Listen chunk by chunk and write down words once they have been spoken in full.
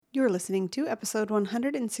You're listening to episode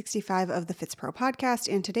 165 of the FitzPro podcast,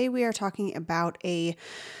 and today we are talking about a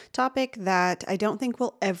topic that I don't think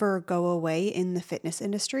will ever go away in the fitness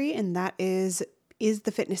industry, and that is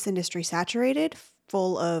the fitness industry saturated,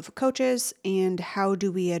 full of coaches, and how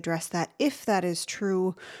do we address that if that is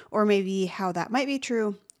true, or maybe how that might be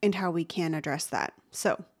true, and how we can address that.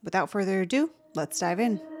 So, without further ado, let's dive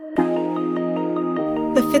in.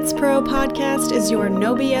 The FitzPro podcast is your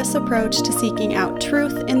no BS approach to seeking out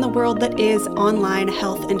truth in the world that is online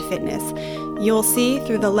health and fitness. You'll see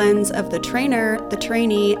through the lens of the trainer, the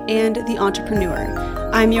trainee, and the entrepreneur.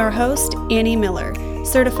 I'm your host, Annie Miller,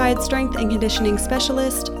 certified strength and conditioning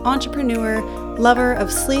specialist, entrepreneur, lover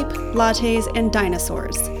of sleep, lattes, and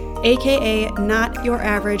dinosaurs, aka not your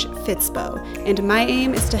average Fitspo, and my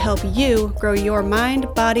aim is to help you grow your mind,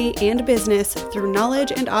 body, and business through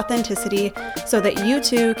knowledge and authenticity so that you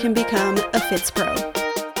too can become a Fitspro.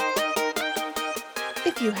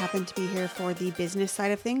 If you happen to be here for the business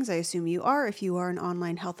side of things, I assume you are. If you are an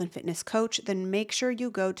online health and fitness coach, then make sure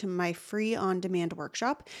you go to my free on-demand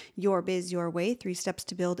workshop, Your Biz Your Way, 3 Steps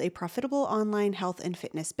to Build a Profitable Online Health and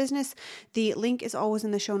Fitness Business. The link is always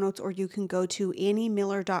in the show notes, or you can go to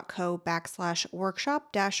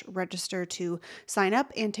anniemiller.co/workshop-register to sign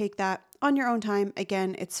up and take that on your own time.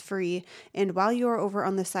 Again, it's free. And while you are over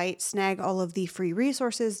on the site, snag all of the free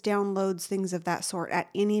resources, downloads, things of that sort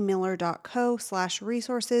at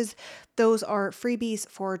anniemiller.co/resources. Those are freebies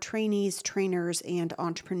for trainees, trainers, and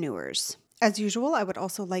entrepreneurs. As usual, I would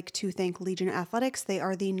also like to thank Legion Athletics. They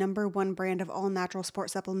are the #1 brand of all natural sport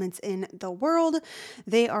supplements in the world.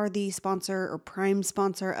 They are the sponsor or prime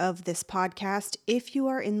sponsor of this podcast. If you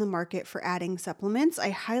are in the market for adding supplements, I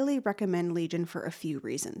highly recommend Legion for a few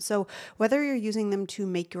reasons. So whether you're using them to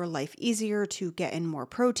make your life easier, to get in more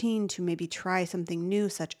protein, to maybe try something new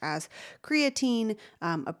such as creatine,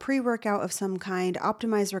 a pre-workout of some kind,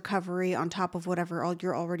 optimize recovery on top of whatever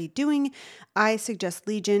you're already doing, I suggest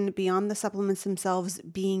Legion. Beyond the supplements themselves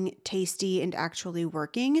being tasty and actually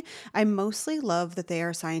working, I mostly love that they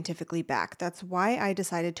are scientifically backed. That's why I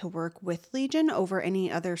decided to work with Legion over any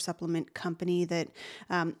other supplement company that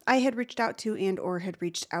I had reached out to and or had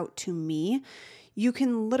reached out to me. You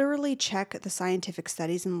can literally check the scientific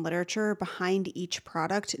studies and literature behind each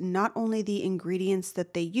product, not only the ingredients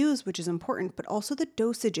that they use, which is important, but also the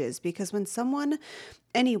dosages, because when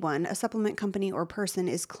anyone, a supplement company or person,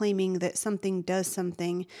 is claiming that something does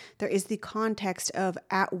something, there is the context of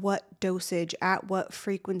at what dosage, at what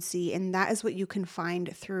frequency, and that is what you can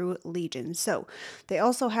find through Legion. So they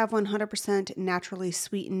also have 100% naturally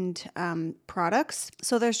sweetened products,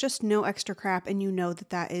 so there's just no extra crap, and you know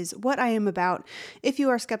that is what I am about. If you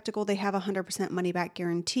are skeptical, they have a 100% money back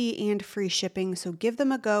guarantee and free shipping, so give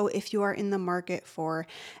them a go if you are in the market for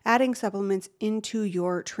adding supplements into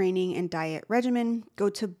your training and diet regimen. Go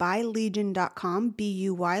to buylegion.com,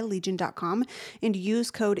 B-U-Y, legion.com, and use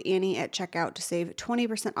code Annie at checkout to save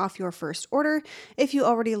 20% off your first order. If you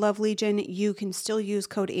already love Legion, you can still use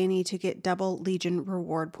code Annie to get double Legion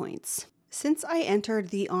reward points. Since I entered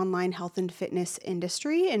the online health and fitness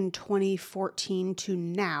industry in 2014 to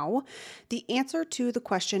now, the answer to the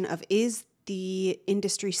question of is the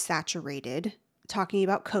industry saturated, talking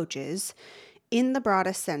about coaches, in the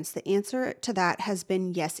broadest sense, the answer to that has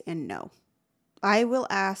been yes and no. I will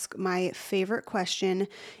ask my favorite question,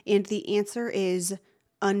 and the answer is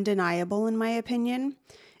undeniable in my opinion.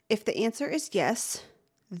 If the answer is yes,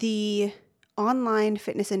 the online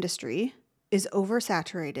fitness industry is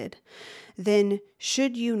oversaturated, then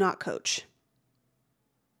should you not coach?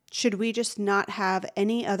 Should we just not have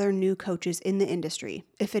any other new coaches in the industry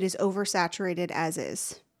if it is oversaturated as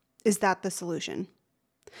is? Is that the solution?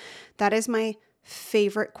 That is my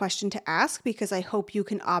favorite question to ask, because I hope you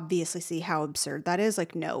can obviously see how absurd that is.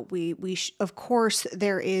 Like, no, of course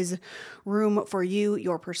there is room for you,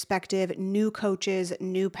 your perspective, new coaches,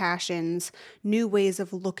 new passions, new ways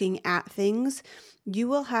of looking at things. You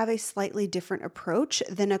will have a slightly different approach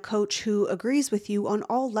than a coach who agrees with you on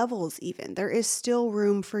all levels even. There is still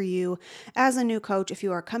room for you as a new coach if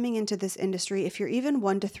you are coming into this industry, if you're even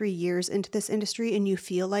 1 to 3 years into this industry and you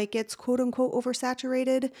feel like it's quote unquote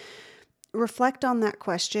oversaturated. Reflect on that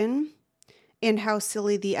question and how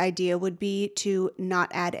silly the idea would be to not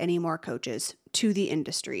add any more coaches to the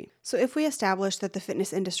industry. So if we establish that the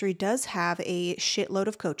fitness industry does have a shitload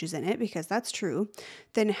of coaches in it, because that's true,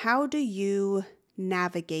 then how do you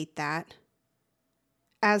navigate that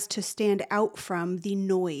as to stand out from the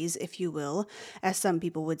noise, if you will, as some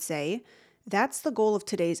people would say? That's the goal of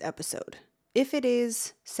today's episode. If it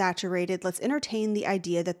is saturated, let's entertain the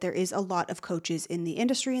idea that there is a lot of coaches in the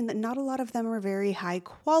industry and that not a lot of them are very high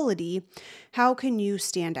quality. How can you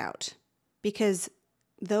stand out? Because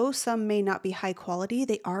though some may not be high quality,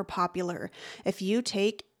 they are popular. If you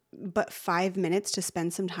take but 5 minutes to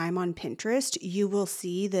spend some time on Pinterest, you will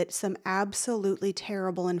see that some absolutely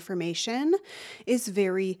terrible information is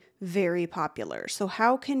very, very popular. So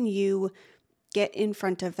how can you get in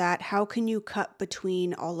front of that? How can you cut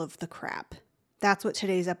between all of the crap? That's what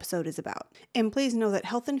today's episode is about. And please know that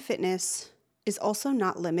health and fitness is also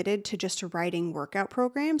not limited to just writing workout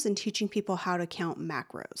programs and teaching people how to count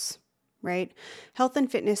macros, right? Health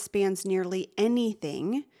and fitness spans nearly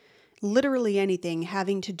anything, literally anything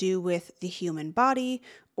having to do with the human body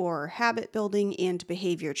or habit building and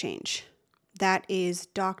behavior change. That is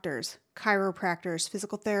doctors, chiropractors,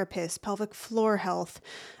 physical therapists, pelvic floor health,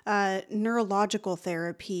 neurological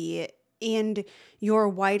therapy, and your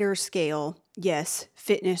wider scale, yes,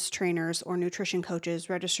 fitness trainers or nutrition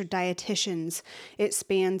coaches, registered dietitians. It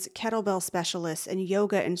spans kettlebell specialists and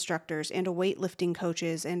yoga instructors and weightlifting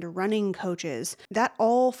coaches and running coaches. That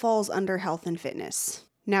all falls under health and fitness.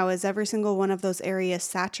 Now, is every single one of those areas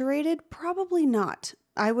saturated? Probably not.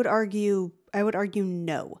 I would argue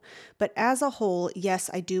no. But as a whole, yes,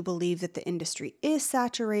 I do believe that the industry is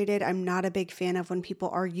saturated. I'm not a big fan of when people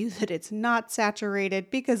argue that it's not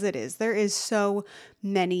saturated, because it is. There is so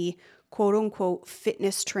many quote unquote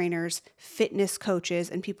fitness trainers, fitness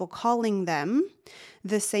coaches, and people calling them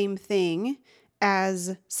the same thing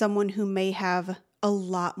as someone who may have a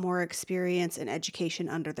lot more experience and education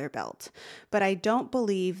under their belt. But I don't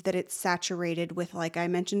believe that it's saturated with, like I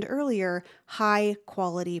mentioned earlier, high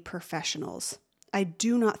quality professionals. I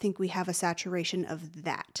do not think we have a saturation of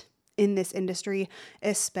that in this industry,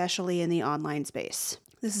 especially in the online space.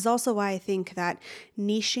 This is also why I think that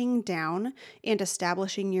niching down and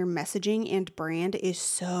establishing your messaging and brand is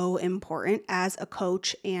so important as a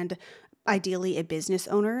coach and ideally a business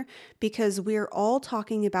owner, because we're all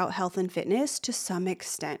talking about health and fitness to some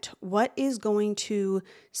extent. What is going to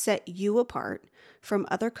set you apart from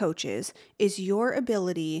other coaches is your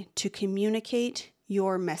ability to communicate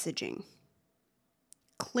your messaging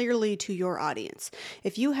clearly to your audience.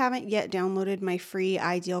 If you haven't yet downloaded my free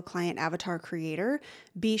Ideal Client Avatar Creator,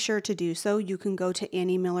 be sure to do so. You can go to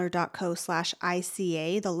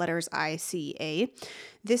anniemiller.co/ICA, the letters ICA.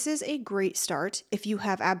 This is a great start if you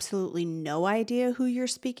have absolutely no idea who you're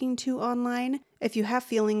speaking to online. If you have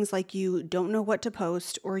feelings like you don't know what to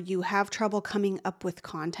post or you have trouble coming up with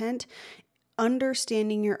content,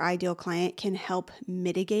 understanding your ideal client can help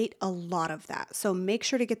mitigate a lot of that. So make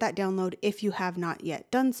sure to get that download if you have not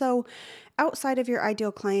yet done so. Outside of your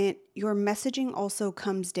ideal client, your messaging also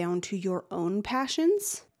comes down to your own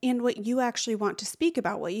passions and what you actually want to speak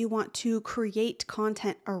about, what you want to create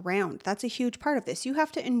content around. That's a huge part of this. You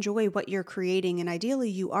have to enjoy what you're creating, and ideally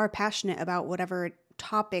you are passionate about whatever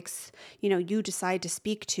topics you decide to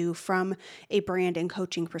speak to from a brand and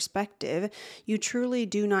coaching perspective. You truly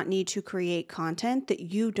do not need to create content that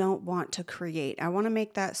you don't want to create. I want to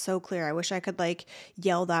make that so clear. I wish I could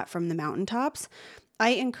yell that from the mountaintops. I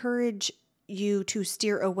encourage you to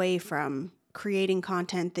steer away from creating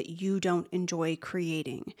content that you don't enjoy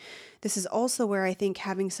creating. This is also where I think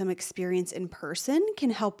having some experience in person can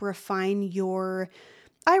help refine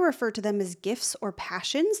I refer to them as gifts or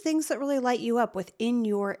passions, things that really light you up within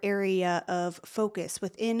your area of focus,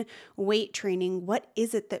 within weight training. What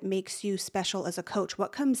is it that makes you special as a coach?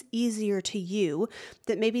 What comes easier to you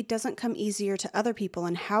that maybe doesn't come easier to other people?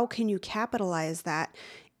 And how can you capitalize that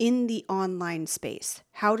in the online space?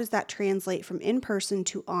 How does that translate from in-person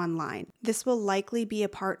to online? This will likely be a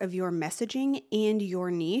part of your messaging and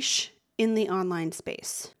your niche in the online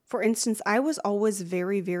space. For instance, I was always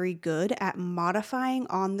very, very good at modifying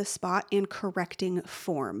on the spot and correcting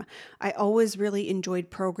form. I always really enjoyed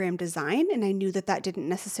program design, and I knew that that didn't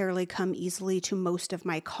necessarily come easily to most of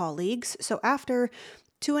my colleagues. So after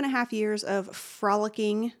 2.5 years of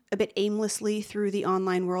frolicking a bit aimlessly through the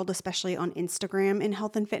online world, especially on Instagram in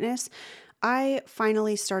health and fitness, I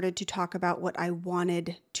finally started to talk about what I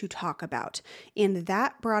wanted to talk about. And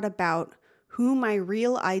that brought about who my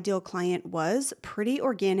real ideal client was pretty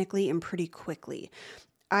organically and pretty quickly.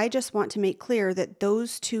 I just want to make clear that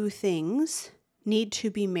those two things need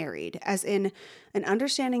to be married, as in an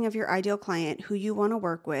understanding of your ideal client, who you want to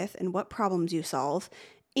work with and what problems you solve,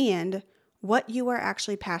 and what you are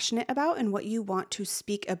actually passionate about and what you want to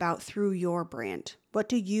speak about through your brand. What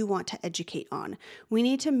do you want to educate on? We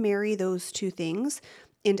need to marry those two things.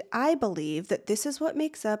 And I believe that this is what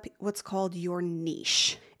makes up what's called your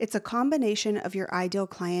niche. It's a combination of your ideal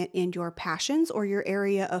client and your passions or your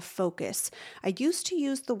area of focus. I used to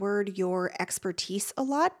use the word your expertise a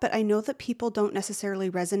lot, but I know that people don't necessarily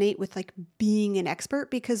resonate with being an expert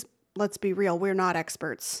because, let's be real, we're not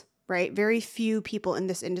experts, right? Very few people in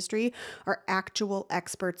this industry are actual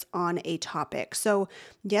experts on a topic. So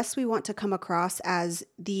yes, we want to come across as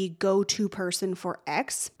the go-to person for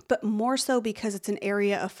X, but more so because it's an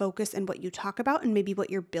area of focus in what you talk about and maybe what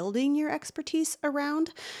you're building your expertise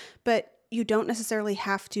around. But you don't necessarily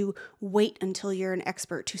have to wait until you're an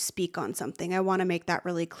expert to speak on something. I want to make that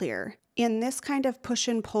really clear. And this kind of push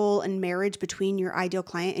and pull and marriage between your ideal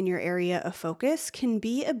client and your area of focus can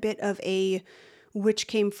be a bit of a which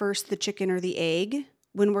came first, the chicken or the egg,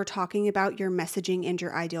 when we're talking about your messaging and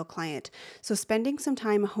your ideal client. So spending some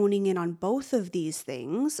time honing in on both of these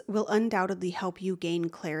things will undoubtedly help you gain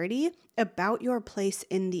clarity about your place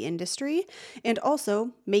in the industry, and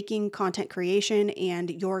also making content creation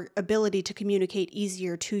and your ability to communicate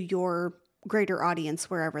easier to your greater audience,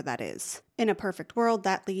 wherever that is. In a perfect world,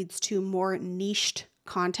 that leads to more niched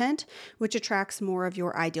content, which attracts more of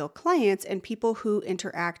your ideal clients and people who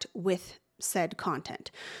interact with said content.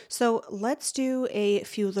 So let's do a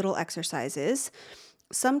few little exercises.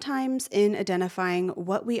 Sometimes in identifying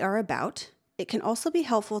what we are about, it can also be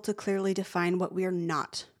helpful to clearly define what we are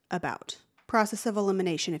not about. Process of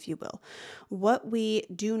elimination, if you will. What we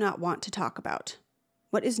do not want to talk about.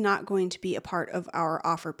 What is not going to be a part of our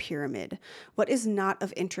offer pyramid? What is not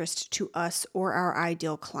of interest to us or our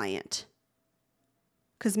ideal client?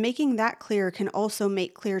 Because making that clear can also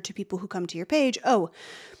make clear to people who come to your page, oh,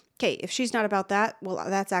 okay, if she's not about that, well,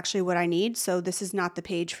 that's actually what I need. So this is not the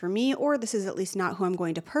page for me, or this is at least not who I'm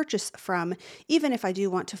going to purchase from, even if I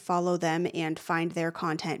do want to follow them and find their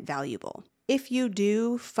content valuable. If you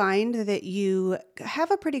do find that you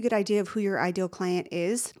have a pretty good idea of who your ideal client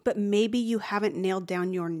is, but maybe you haven't nailed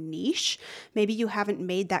down your niche, maybe you haven't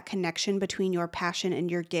made that connection between your passion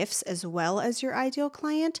and your gifts as well as your ideal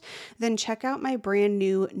client, then check out my brand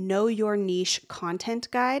new Know Your Niche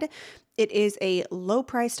content guide. It is a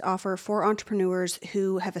low-priced offer for entrepreneurs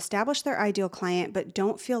who have established their ideal client but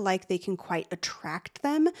don't feel like they can quite attract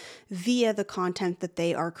them via the content that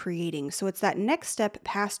they are creating. So it's that next step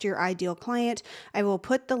past your ideal client. I will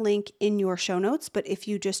put the link in your show notes, but if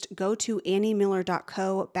you just go to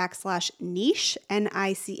anniemiller.co/niche,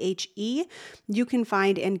 NICHE, you can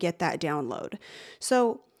find and get that download.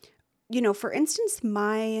 So, for instance,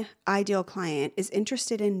 my ideal client is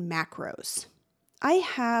interested in macros. I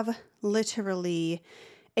have literally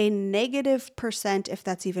a -% if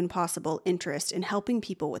that's even possible, interest in helping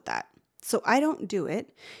people with that. So I don't do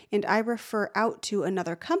it, and I refer out to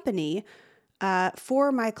another company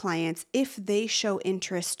for my clients if they show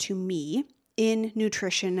interest to me in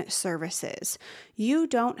nutrition services. You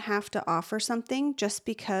don't have to offer something just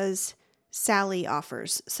because Sally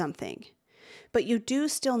offers something, but you do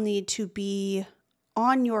still need to be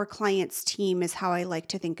on your client's team is how I like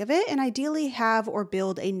to think of it, and ideally have or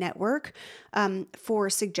build a network for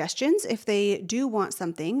suggestions if they do want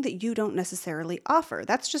something that you don't necessarily offer.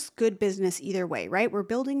 That's just good business either way, right? We're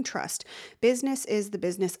building trust. Business is the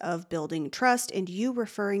business of building trust, and you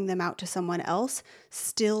referring them out to someone else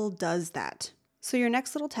still does that. So your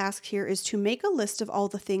next little task here is to make a list of all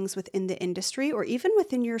the things within the industry or even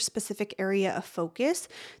within your specific area of focus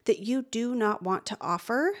that you do not want to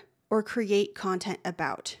offer or create content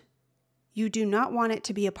about. You do not want it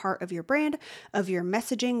to be a part of your brand, of your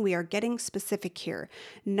messaging. We are getting specific here,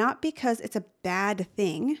 not because it's a bad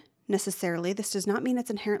thing necessarily. This does not mean it's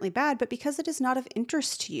inherently bad, but because it is not of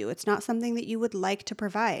interest to you. It's not something that you would like to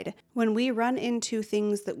provide. When we run into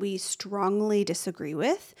things that we strongly disagree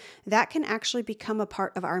with, that can actually become a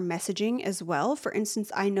part of our messaging as well. For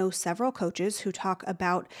instance, I know several coaches who talk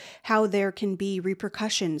about how there can be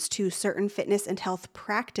repercussions to certain fitness and health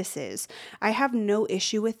practices. I have no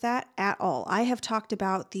issue with that at all. I have talked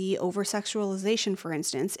about the over-sexualization, for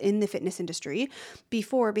instance, in the fitness industry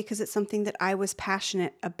before because it's something that I was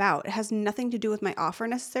passionate about. It has nothing to do with my offer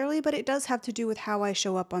necessarily, but it does have to do with how I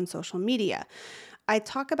show up on social media. I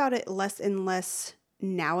talk about it less and less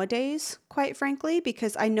nowadays, quite frankly,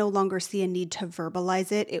 because I no longer see a need to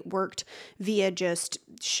verbalize it. It worked via just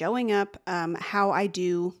showing up how I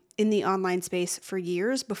do in the online space for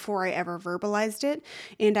years before I ever verbalized it.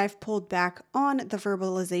 And I've pulled back on the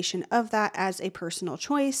verbalization of that as a personal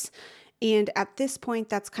choice. And at this point,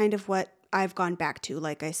 that's kind of what I've gone back to,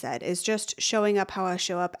 like I said, is just showing up how I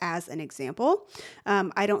show up as an example.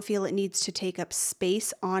 I don't feel it needs to take up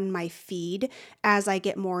space on my feed as I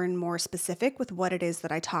get more and more specific with what it is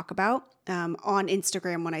that I talk about. On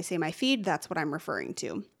Instagram, when I say my feed, that's what I'm referring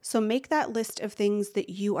to. So make that list of things that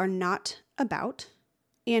you are not about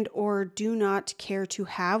and or do not care to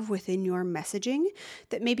have within your messaging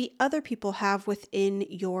that maybe other people have within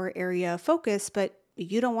your area of focus, but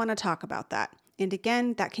you don't want to talk about that. And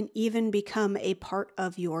again, that can even become a part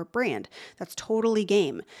of your brand. That's totally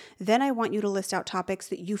game. Then I want you to list out topics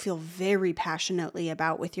that you feel very passionately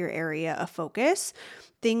about with your area of focus,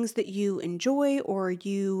 things that you enjoy or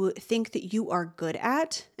you think that you are good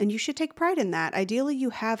at, and you should take pride in that. Ideally, you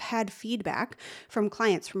have had feedback from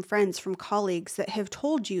clients, from friends, from colleagues that have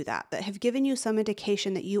told you that have given you some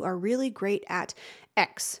indication that you are really great at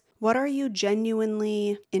X. What are you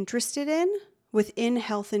genuinely interested in within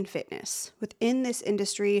health and fitness? Within this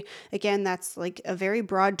industry, again, that's like a very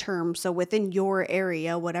broad term. So within your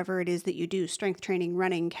area, whatever it is that you do, strength training,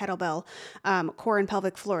 running, kettlebell, core and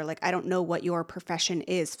pelvic floor, like I don't know what your profession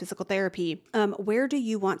is, physical therapy, where do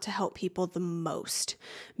you want to help people the most?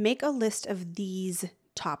 Make a list of these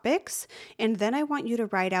topics, and then I want you to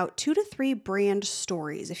write out 2 to 3 brand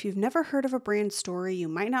stories. If you've never heard of a brand story, you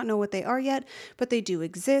might not know what they are yet, but they do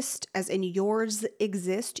exist, as in yours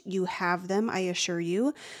exist. You have them, I assure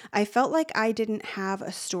you. I felt like I didn't have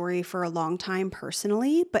a story for a long time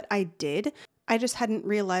personally, but I did. I just hadn't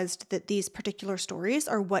realized that these particular stories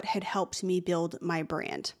are what had helped me build my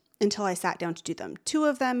brand until I sat down to do them. 2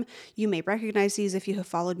 of them, you may recognize these if you have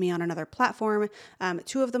followed me on another platform.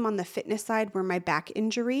 2 of them on the fitness side were my back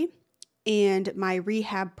injury and my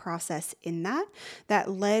rehab process in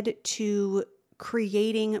that led to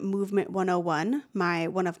creating Movement 101,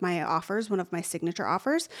 one of my signature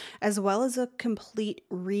offers, as well as a complete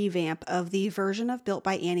revamp of the version of Built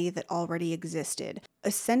by Annie that already existed.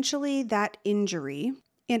 Essentially that injury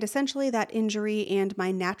and my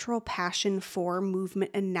natural passion for movement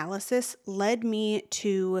analysis led me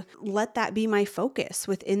to let that be my focus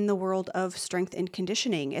within the world of strength and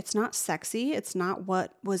conditioning. It's not sexy. It's not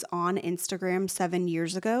what was on Instagram 7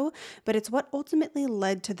 years ago, but it's what ultimately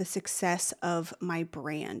led to the success of my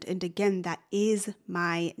brand. And again, that is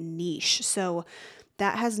my niche. So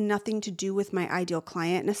that has nothing to do with my ideal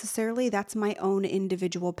client necessarily. That's my own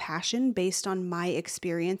individual passion based on my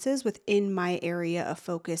experiences within my area of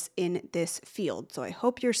focus in this field. So I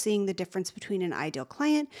hope you're seeing the difference between an ideal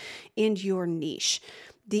client and your niche.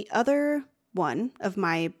 The other one of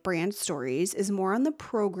my brand stories is more on the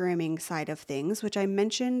programming side of things, which I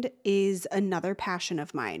mentioned is another passion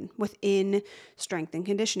of mine within strength and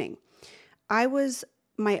conditioning. I was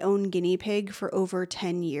my own guinea pig for over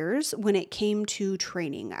 10 years when it came to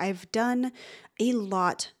training. I've done a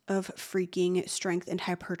lot of freaking strength and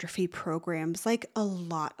hypertrophy programs, like a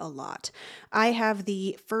lot. I have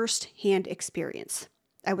the first-hand experience.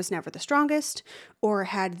 I was never the strongest or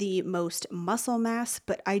had the most muscle mass,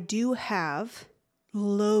 but I do have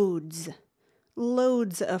loads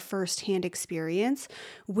of first-hand experience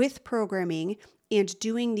with programming and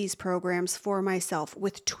doing these programs for myself,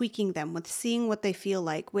 with tweaking them, with seeing what they feel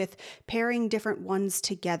like, with pairing different ones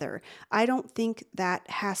together. I don't think that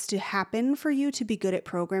has to happen for you to be good at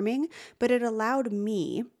programming, but it allowed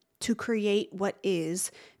me to create what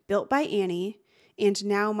is Built by Annie and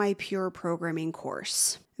now my pure programming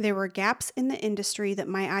course. There were gaps in the industry that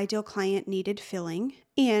my ideal client needed filling,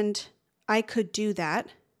 and I could do that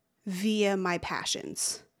via my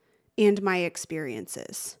passions and my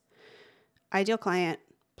experiences. Ideal client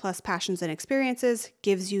plus passions and experiences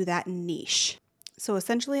gives you that niche. So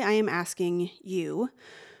essentially, I am asking you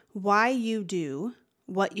why you do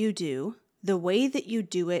what you do, the way that you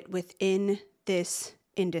do it within this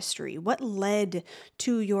industry. What led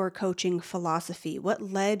to your coaching philosophy? What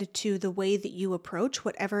led to the way that you approach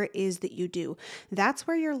whatever it is that you do? That's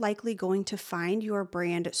where you're likely going to find your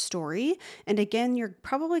brand story. And again, you're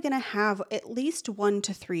probably going to have at least 1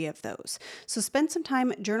 to 3 of those. So spend some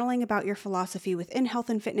time journaling about your philosophy within health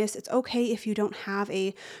and fitness. It's okay if you don't have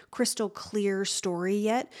a crystal clear story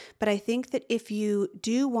yet, but I think that if you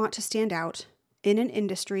do want to stand out in an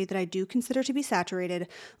industry that I do consider to be saturated,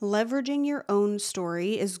 leveraging your own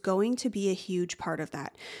story is going to be a huge part of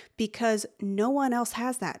that, because no one else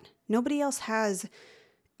has that. Nobody else has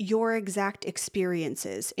your exact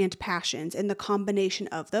experiences and passions and the combination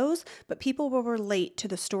of those, but people will relate to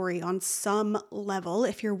the story on some level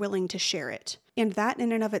if you're willing to share it. And that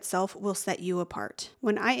in and of itself will set you apart.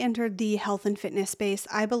 When I entered the health and fitness space,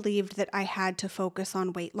 I believed that I had to focus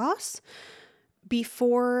on weight loss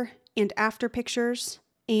before and after pictures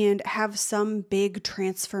and have some big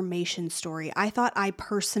transformation story. I thought I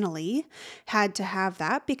personally had to have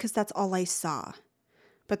that because that's all I saw.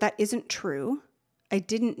 But that isn't true. I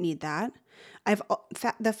didn't need that.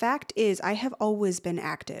 The fact is, I have always been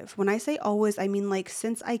active. When I say always, I mean like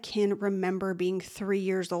since I can remember being 3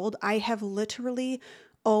 years old, I have literally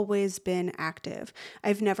always been active.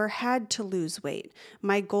 I've never had to lose weight.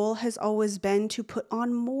 My goal has always been to put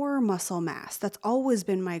on more muscle mass. That's always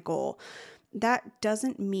been my goal. That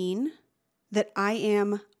doesn't mean that I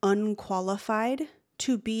am unqualified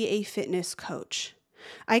to be a fitness coach.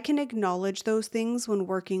 I can acknowledge those things when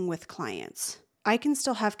working with clients. I can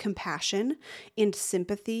still have compassion and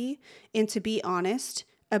sympathy and, to be honest,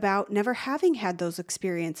 about never having had those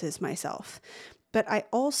experiences myself. But I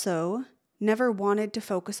also never wanted to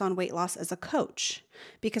focus on weight loss as a coach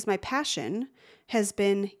because my passion has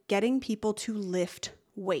been getting people to lift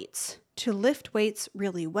weights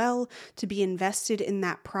really well, to be invested in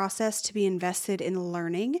that process, to be invested in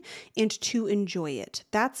learning, and to enjoy it.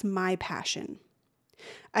 That's my passion.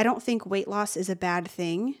 I don't think weight loss is a bad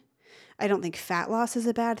thing. I don't think fat loss is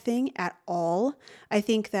a bad thing at all. I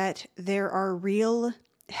think that there are real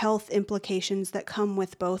health implications that come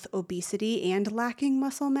with both obesity and lacking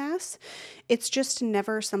muscle mass. It's just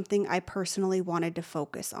never something I personally wanted to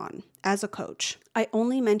focus on as a coach. I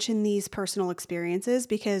only mention these personal experiences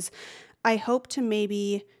because I hope to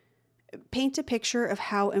maybe paint a picture of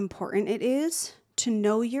how important it is to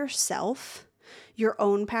know yourself, your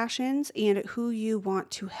own passions, and who you want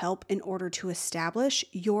to help in order to establish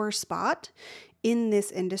your spot in this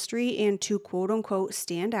industry and to quote unquote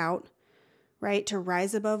stand out, right? To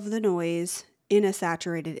rise above the noise in a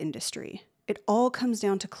saturated industry. It all comes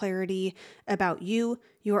down to clarity about you,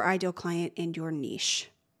 your ideal client, and your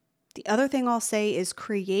niche. The other thing I'll say is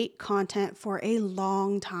create content for a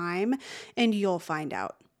long time and you'll find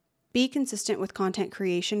out. Be consistent with content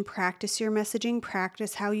creation, practice your messaging,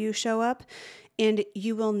 practice how you show up, and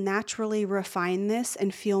you will naturally refine this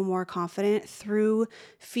and feel more confident through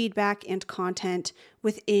feedback and content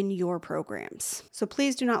within your programs. So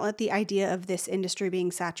please do not let the idea of this industry being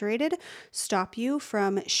saturated stop you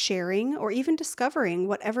from sharing or even discovering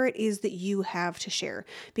whatever it is that you have to share,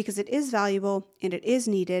 because it is valuable and it is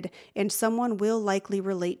needed, and someone will likely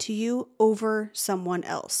relate to you over someone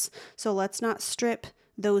else. So let's not strip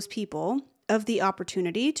those people of the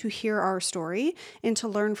opportunity to hear our story and to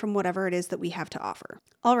learn from whatever it is that we have to offer.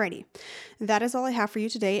 Alrighty, that is all I have for you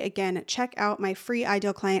today. Again, check out my free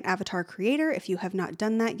Ideal Client Avatar Creator if you have not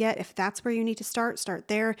done that yet. If that's where you need to start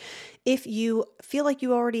there. If you feel like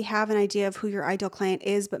you already have an idea of who your ideal client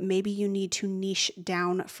is, but maybe you need to niche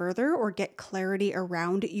down further or get clarity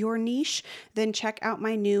around your niche, then check out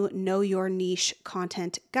my new Know Your Niche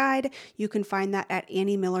content guide. You can find that at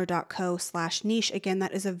anniemiller.co/niche. Again,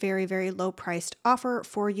 that is a very, very low priced offer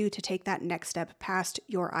for you to take that next step past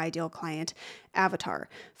your ideal client avatar.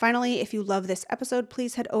 Finally, if you love this episode,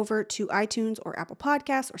 please head over to iTunes or Apple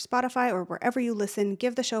Podcasts or Spotify or wherever you listen.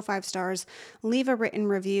 Give the show 5 stars, leave a written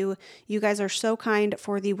review. You guys are so kind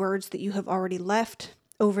for the words that you have already left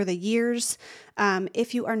over the years.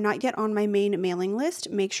 If you are not yet on my main mailing list,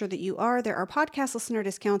 make sure that you are. There are podcast listener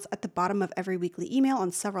discounts at the bottom of every weekly email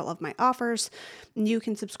on several of my offers. You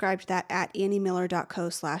can subscribe to that at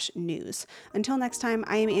anniemiller.co/news. Until next time,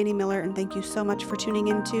 I am Annie Miller, and thank you so much for tuning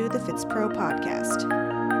into the FitsPro podcast.